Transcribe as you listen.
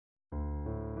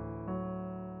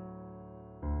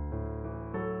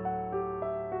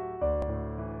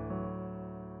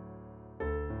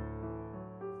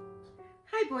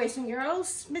boys and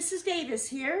girls, Mrs. Davis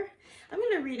here. I'm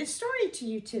going to read a story to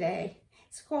you today.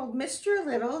 It's called Mr.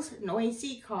 Little's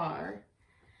Noisy Car.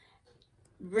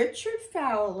 Richard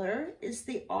Fowler is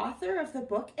the author of the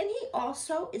book, and he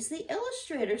also is the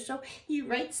illustrator, so he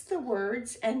writes the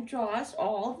words and draws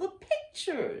all the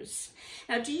pictures.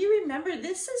 Now, do you remember,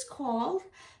 this is called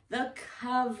the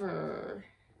cover,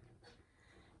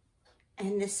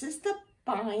 and this is the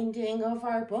binding of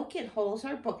our book. It holds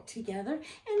our book together,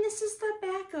 and this is the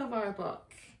back of our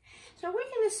book. So we're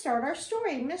going to start our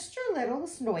story, Mr.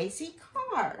 Little's Noisy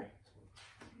Car.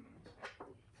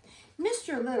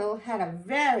 Mr. Little had a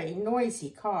very noisy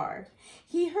car.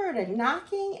 He heard a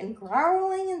knocking and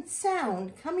growling and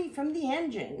sound coming from the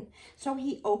engine. So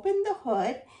he opened the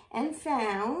hood and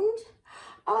found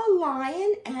a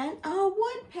lion and a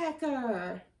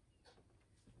woodpecker.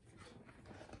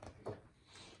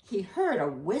 He heard a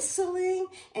whistling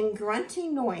and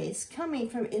grunting noise coming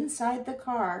from inside the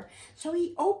car. So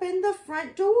he opened the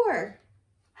front door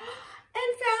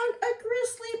and found a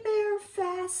grizzly bear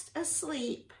fast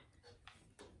asleep.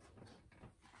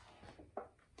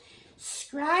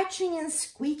 Scratching and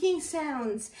squeaking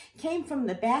sounds came from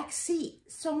the back seat,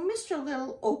 so Mr.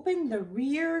 Little opened the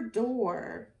rear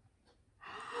door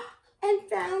and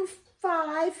found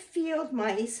 5 field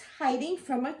mice hiding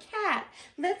from a cat.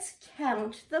 Let's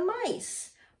count the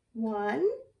mice. 1,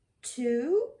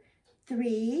 2,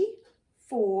 3,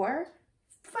 4,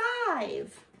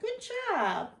 5. Good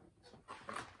job.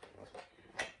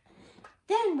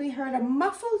 Then we heard a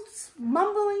muffled,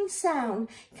 mumbling sound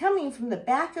coming from the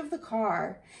back of the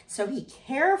car, so he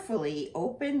carefully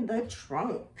opened the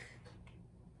trunk.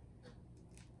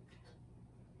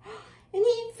 And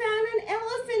he found an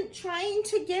elephant trying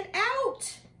to get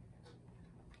out.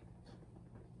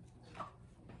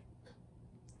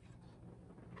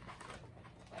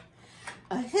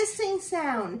 A hissing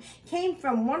sound came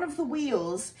from one of the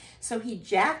wheels, so he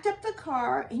jacked up the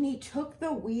car and he took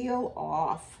the wheel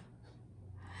off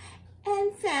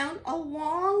and found a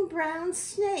long brown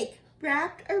snake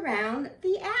wrapped around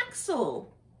the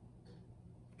axle.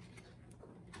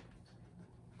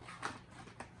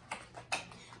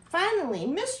 Finally,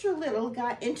 Mr. Little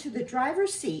got into the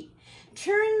driver's seat,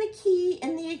 turned the key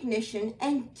in the ignition,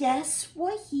 and guess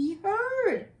what he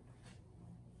heard?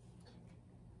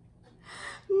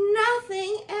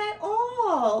 Nothing at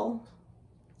all.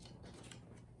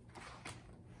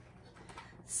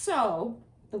 So,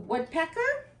 the woodpecker,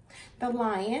 the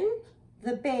lion,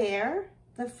 the bear,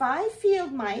 the 5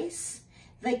 field mice,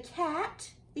 the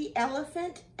cat, the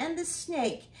elephant, and the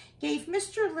snake gave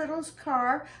Mr. Little's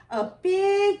car a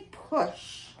big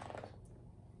push.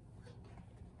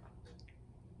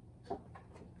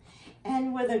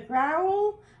 And with a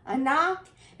growl, a knock,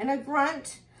 and a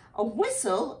grunt, a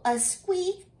whistle, a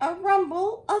squeak, a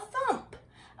rumble, a thump,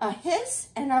 a hiss,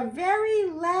 and a very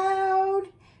loud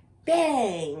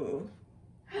bang,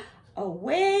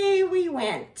 away we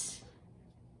went.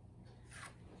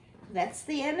 That's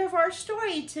the end of our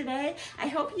story today. I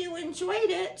hope you enjoyed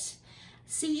it.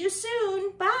 See you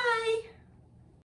soon. Bye.